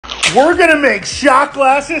We're gonna make shot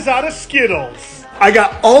glasses out of Skittles. I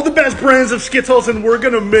got all the best brands of Skittles and we're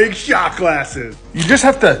gonna make shot glasses. You just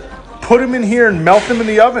have to put them in here and melt them in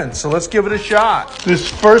the oven. So let's give it a shot. This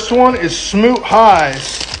first one is Smoot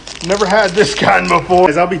Highs. Never had this kind before.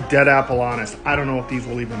 Guys, I'll be dead apple honest. I don't know if these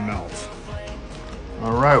will even melt.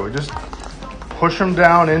 All right, we just push them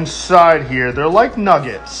down inside here. They're like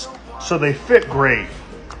nuggets, so they fit great.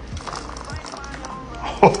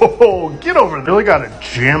 Oh, get over there. Really gotta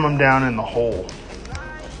jam them down in the hole.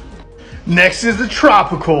 Next is the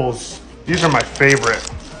Tropicals. These are my favorite.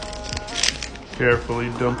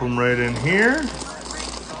 Carefully dump them right in here.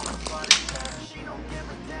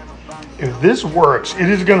 If this works, it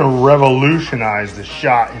is gonna revolutionize the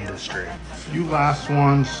shot industry. A few last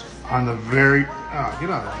ones on the very,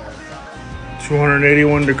 get out of there.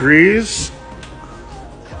 281 degrees.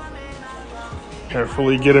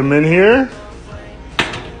 Carefully get them in here.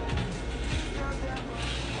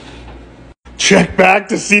 Check back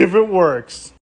to see if it works.